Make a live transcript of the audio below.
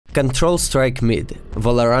Control-Strike mid,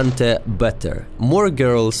 Valorante better, more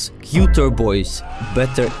girls, cuter boys,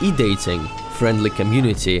 better e-dating, friendly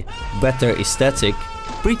community, better aesthetic,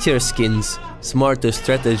 prettier skins, smarter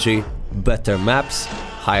strategy, better maps,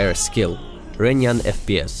 higher skill. Renyan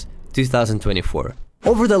FPS, 2024.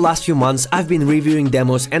 Over the last few months, I've been reviewing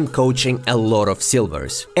demos and coaching a lot of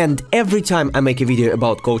silvers. And every time I make a video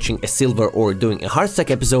about coaching a silver or doing a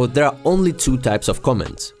HARDSTUCK episode, there are only two types of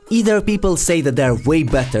comments. Either people say that they're way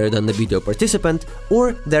better than the video participant,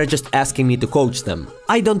 or they're just asking me to coach them.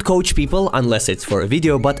 I don't coach people unless it's for a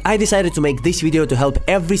video, but I decided to make this video to help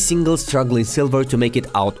every single struggling silver to make it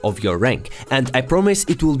out of your rank, and I promise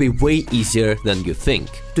it will be way easier than you think.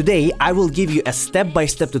 Today, I will give you a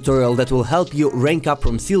step-by-step tutorial that will help you rank up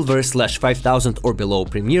from silver/5000 or below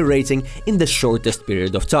premier rating in the shortest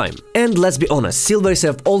period of time. And let's be honest, silvers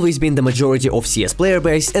have always been the majority of CS player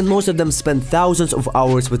base, and most of them spend thousands of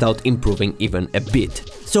hours without improving even a bit.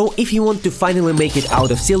 So if you want to finally make it out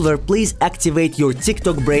of silver, please activate your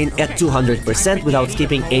TikTok brain at 200% without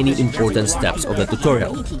skipping any important steps of the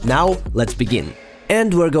tutorial. Now, let's begin.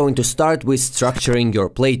 And we're going to start with structuring your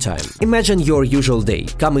playtime. Imagine your usual day,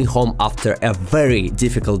 coming home after a very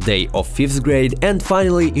difficult day of 5th grade, and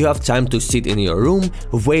finally you have time to sit in your room,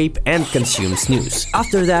 vape and consume snooze.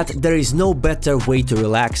 After that, there is no better way to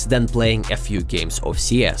relax than playing a few games of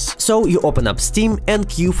CS. So you open up Steam and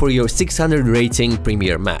queue for your 600 rating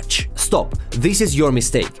premier match. Stop, this is your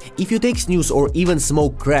mistake. If you take snooze or even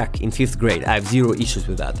smoke crack in 5th grade, I have zero issues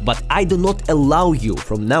with that, but I do not allow you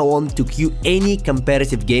from now on to queue any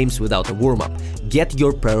competitive games without a warm-up. Get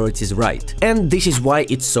your priorities right. And this is why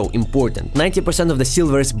it's so important. 90% of the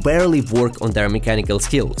silvers barely work on their mechanical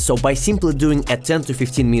skill, so by simply doing a 10 to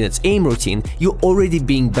 15 minutes aim routine, you're already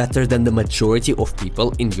being better than the majority of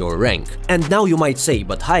people in your rank. And now you might say,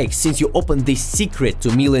 but HaiX, since you opened this secret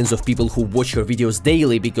to millions of people who watch your videos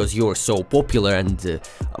daily because you're so popular and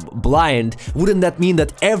blind, wouldn't that mean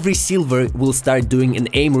that every silver will start doing an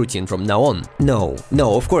aim routine from now on? No,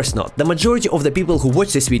 of course not. The majority of the people who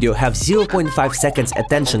watch this video have 0.5 seconds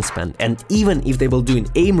attention span, and even if they will do an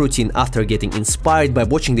aim routine after getting inspired by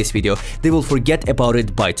watching this video, they will forget about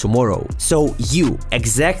it by tomorrow. So you,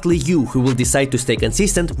 exactly you, who will decide to stay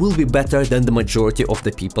consistent will be better than the majority of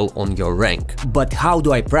the people on your rank. But how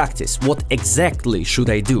do I practice? What exactly should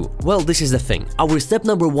I do? Well, this is the thing. Our step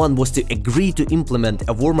number one was to agree to implement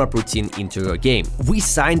a warm-up routine into your game. We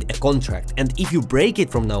signed a contract, and if you break it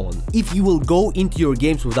from now on, if you will go into your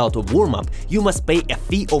games without a warm-up, you must pay a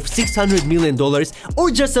fee of $600 million or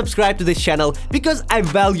just subscribe to this channel because I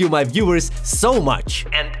value my viewers so much.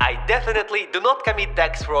 And I definitely do not commit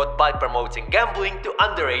tax fraud by promoting gambling to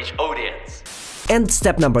underage audience. And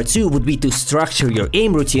step number two would be to structure your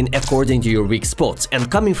aim routine according to your weak spots. And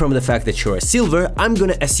coming from the fact that you're a silver, I'm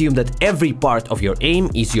gonna assume that every part of your aim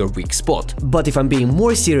is your weak spot. But if I'm being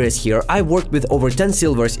more serious here, I worked with over 10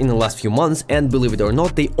 silvers in the last few months, and believe it or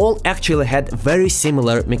not, they all actually had very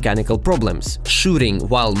similar mechanical problems. Shooting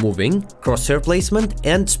while moving, crosshair placement,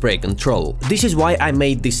 and spray control. This is why I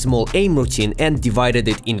made this small aim routine and divided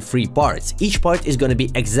it in 3 parts. Each part is gonna be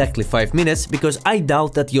exactly 5 minutes, because I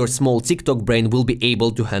doubt that your small TikTok brain will be able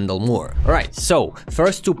to handle more. Alright, so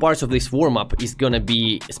first 2 parts of this warm-up is gonna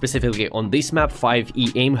be specifically on this map,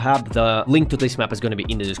 5E Aim Hub. The link to this map is gonna be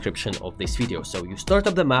in the description of this video. So you start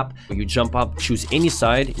up the map, you jump up, choose any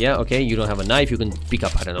side. Yeah, okay, you don't have a knife, you can pick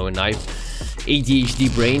up, I don't know, a knife.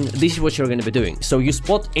 ADHD brain, this is what you're gonna be doing. So you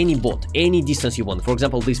spot any bot, any distance you want, for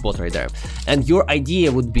example this bot right there, and your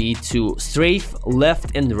idea would be to strafe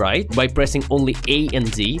left and right by pressing only A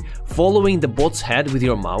and D, following the bot's head with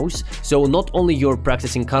your mouse. So not only you're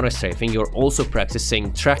practicing counter strafing, you're also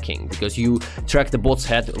practicing tracking, because you track the bot's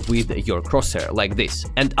head with your crosshair like this.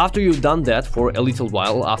 And after you've done that for a little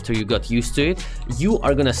while, after you got used to it, you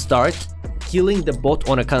are gonna start killing the bot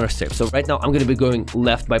on a counter strafe. So right now I'm going to be going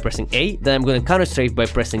left by pressing A, then I'm going to counter strafe by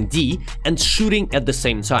pressing D and shooting at the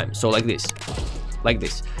same time. So like this.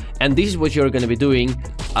 And this is what you're going to be doing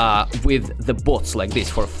with the bots like this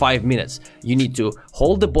for 5 minutes. You need to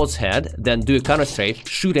hold the bot's head, then do a counter strafe,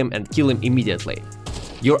 shoot him and kill him immediately.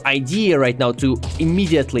 Your idea right now to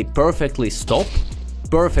immediately perfectly stop,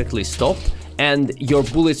 and your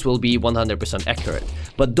bullets will be 100% accurate.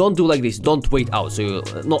 But don't do like this, don't wait out. So you,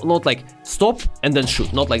 not like stop and then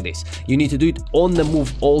shoot, not like this. You need to do it on the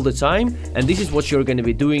move all the time, and this is what you're going to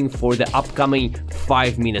be doing for the upcoming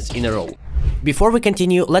 5 minutes in a row. Before we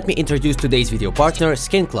continue, let me introduce today's video partner,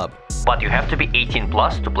 SkinClub. But you have to be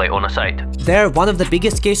 18+ to play on a site. They're one of the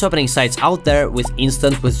biggest case opening sites out there with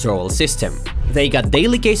instant withdrawal system. They got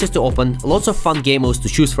daily cases to open, lots of fun game modes to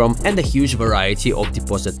choose from, and a huge variety of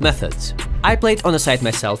deposit methods. I played on the site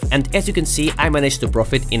myself, and as you can see, I managed to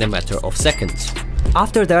profit in a matter of seconds.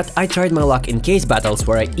 After that, I tried my luck in case battles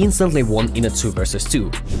where I instantly won in a 2 vs 2.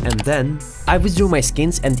 And then, I withdrew my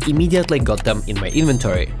skins and immediately got them in my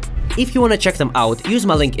inventory. If you wanna check them out, use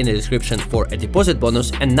my link in the description for a deposit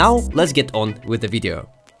bonus, and now let's get on with the video.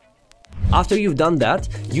 After you've done that,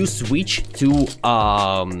 you switch to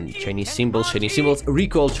Chinese symbols,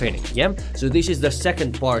 recoil training, yeah? So this is the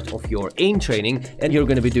second part of your aim training, and you're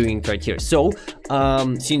gonna be doing it right here. So,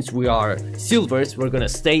 since we are silvers, we're gonna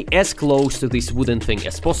stay as close to this wooden thing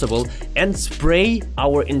as possible and spray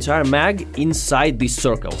our entire mag inside this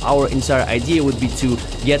circle. Our entire idea would be to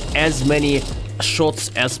get as many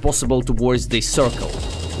shots as possible towards this circle,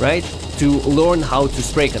 right? To learn how to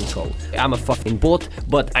spray control. I'm a fucking bot,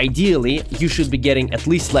 but ideally you should be getting at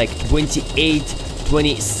least like 28,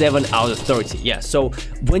 27 out of 30. Yeah, so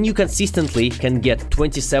when you consistently can get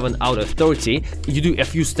 27 out of 30, you do a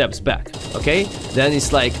few steps back, okay? Then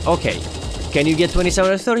it's like, okay, can you get 27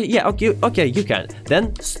 out of 30? Yeah, okay, you can.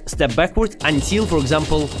 Then step backwards until, for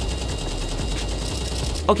example,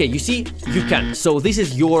 okay, you see, you can. So this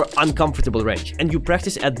is your uncomfortable range, and you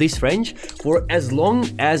practice at this range for as long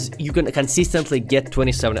as you can consistently get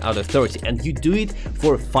 27 out of 30, and you do it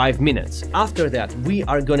for 5 minutes. After that, we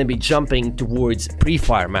are gonna be jumping towards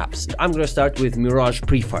pre-fire maps. I'm gonna start with Mirage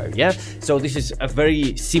pre-fire, yeah? So this is a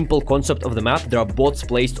very simple concept of the map. There are bots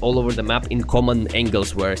placed all over the map in common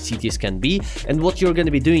angles where cities can be, and what you're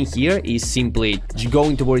gonna be doing here is simply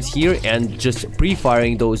going towards here and just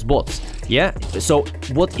pre-firing those bots, yeah? So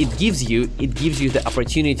what it gives you the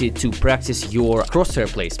opportunity to practice your crosshair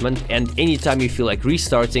placement, and anytime you feel like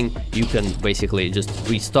restarting, you can basically just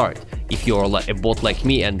restart. If you're like a bot like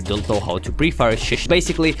me and don't know how to pre-fire shit,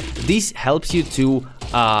 basically this helps you to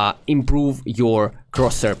improve your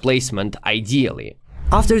crosshair placement ideally.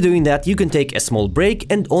 After doing that, you can take a small break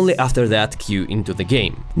and only after that queue into the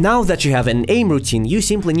game. Now that you have an aim routine, you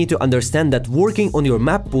simply need to understand that working on your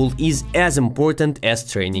map pool is as important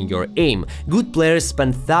as training your aim. Good players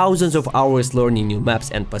spend thousands of hours learning new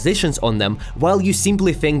maps and positions on them, while you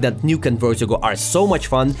simply think that Nuke and Vertigo are so much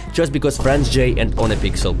fun just because FranceJ and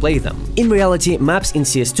OnePixel play them. In reality, maps in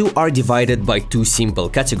CS2 are divided by two simple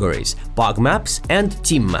categories: PUG maps and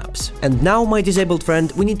team maps. And now, my disabled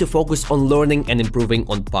friend, we need to focus on learning and improving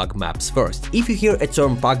on PUG maps first. If you hear a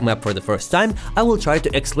term PUG map for the first time, I will try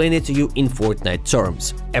to explain it to you in Fortnite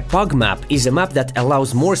terms. A PUG map is a map that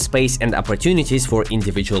allows more space and opportunities for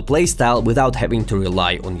individual playstyle without having to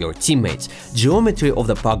rely on your teammates. Geometry of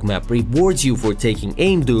the PUG map rewards you for taking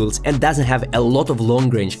aim duels and doesn't have a lot of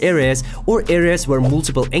long-range areas or areas where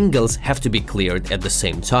multiple angles have to be cleared at the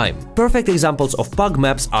same time. Perfect examples of PUG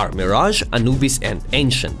maps are Mirage, Anubis and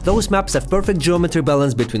Ancient. Those maps have perfect geometry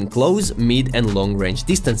balance between close, mid and long-range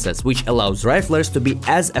distances, which allows riflers to be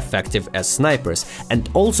as effective as snipers and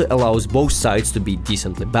also allows both sides to be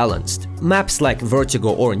decently balanced. Maps like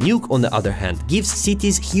Vertigo or Nuke, on the other hand, gives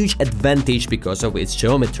cities huge advantage because of its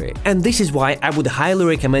geometry. And this is why I would highly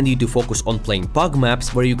recommend you to focus on playing PUG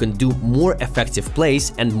maps where you can do more effective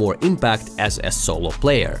plays and more impact as a solo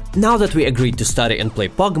player. Now that we agreed to study and play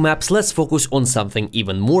PUG maps, let's focus on something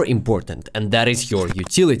even more important, and that is your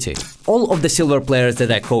utility. All of the silver players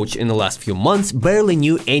that I coached in the last few months barely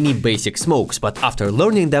knew any basic smokes, but after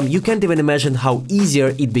learning them, you can't even imagine how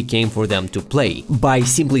easier it became for them to play. By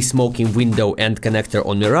simply smoking window and connector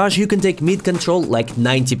on Mirage, you can take mid control like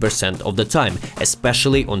 90% of the time,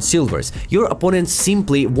 especially on silvers. Your opponents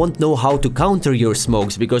simply won't know how to counter your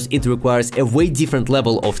smokes because it requires a way different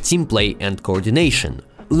level of team play and coordination.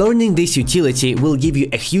 Learning this utility will give you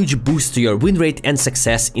a huge boost to your win rate and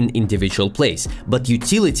success in individual plays, but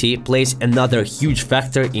utility plays another huge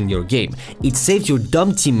factor in your game. It saves your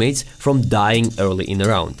dumb teammates from dying early in a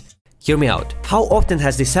round. Hear me out. How often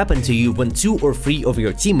has this happened to you when 2 or 3 of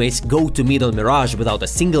your teammates go to mid on Mirage without a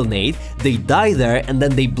single nade, they die there and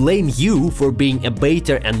then they blame you for being a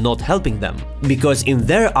baiter and not helping them? Because in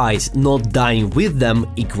their eyes, not dying with them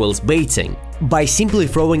equals baiting. By simply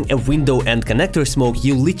throwing a window and connector smoke,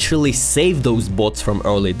 you literally save those bots from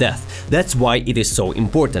early death. That's why it is so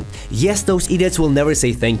important. Yes, those idiots will never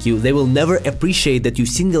say thank you, they will never appreciate that you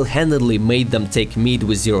single-handedly made them take mid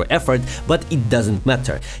with 0 effort, but it doesn't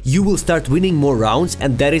matter. You will start winning more rounds,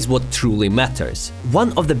 and that is what truly matters.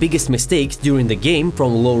 One of the biggest mistakes during the game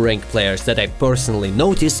from low-rank players that I personally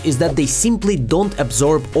noticed is that they simply don't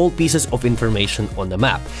absorb all pieces of information on the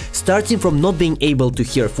map, starting from not being able to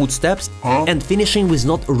hear footsteps and finishing with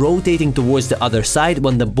not rotating towards the other side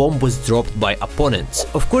when the bomb was dropped by opponents.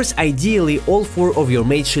 Of course, ideally, all 4 of your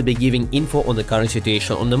mates should be giving info on the current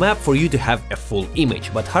situation on the map for you to have a full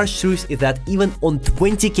image, but harsh truth is that even on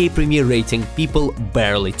 20k premiere rating, people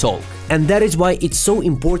barely talk. And that is why it's so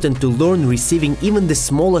important to learn receiving even the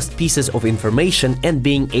smallest pieces of information and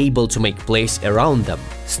being able to make plays around them.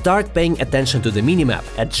 Start paying attention to the minimap,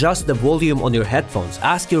 adjust the volume on your headphones,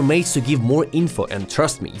 ask your mates to give more info, and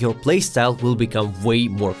trust me, your playstyle will become way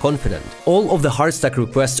more confident. All of the HARDSTUCK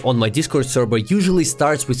requests on my Discord server usually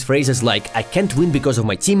starts with phrases like "I can't win because of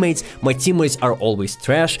my teammates are always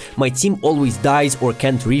trash, my team always dies or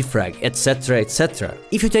can't refrag, etc, etc.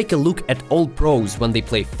 If you take a look at all pros when they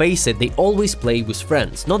play FACEIT, they always play with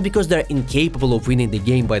friends, not because they're incapable of winning the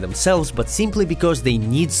game by themselves, but simply because they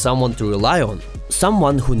need someone to rely on.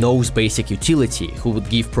 Someone who knows basic utility, who would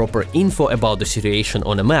give proper info about the situation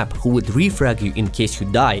on a map, who would refrag you in case you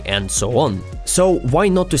die, and so on. So why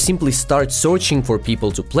not to simply start searching for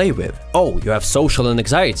people to play with? Oh, you have social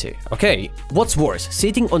anxiety. Okay, what's worse,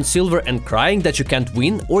 sitting on silver and crying that you can't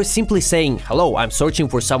win, or simply saying, "Hello, I'm searching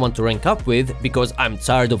for someone to rank up with because I'm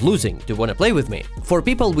tired of losing, do you wanna play with me?" For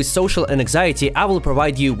people with social anxiety, I will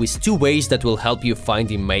provide you with 2 ways that will help you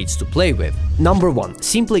finding mates to play with. Number 1,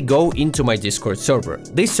 simply go into my Discord server.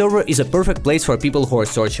 This server is a perfect place for people who are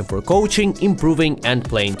searching for coaching, improving, and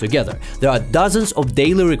playing together. There are dozens of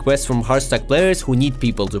daily requests from HARDSTUCK players who need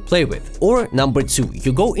people to play with. Or number 2,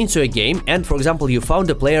 you go into a game and, for example, you found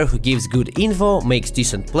a player who gives good info, makes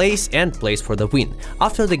decent plays, and plays for the win.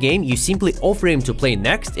 After the game, you simply offer him to play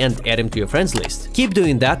next and add him to your friends list. Keep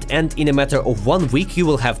doing that, and in a matter of 1 week, you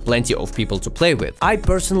will have plenty of people to play with. I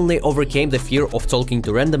personally overcame the fear of talking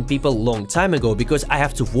to random people long time ago because I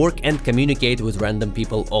have to work and communicate with random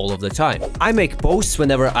people all of the time. I make posts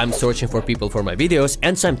whenever I'm searching for people for my videos,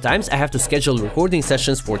 and sometimes I have to schedule recording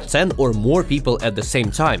sessions for 10 or more people at the same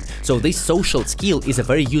time, so this social skill is a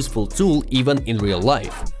very useful tool even in real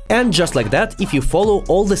life. And just like that, if you follow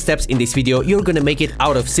all the steps in this video, you're gonna make it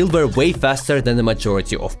out of silver way faster than the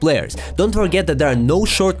majority of players. Don't forget that there are no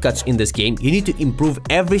shortcuts in this game, you need to improve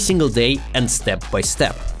every single day and step by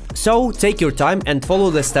step. So take your time and follow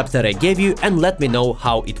the steps that I gave you and let me know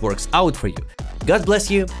how it works out for you. God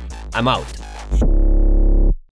bless you, I'm out.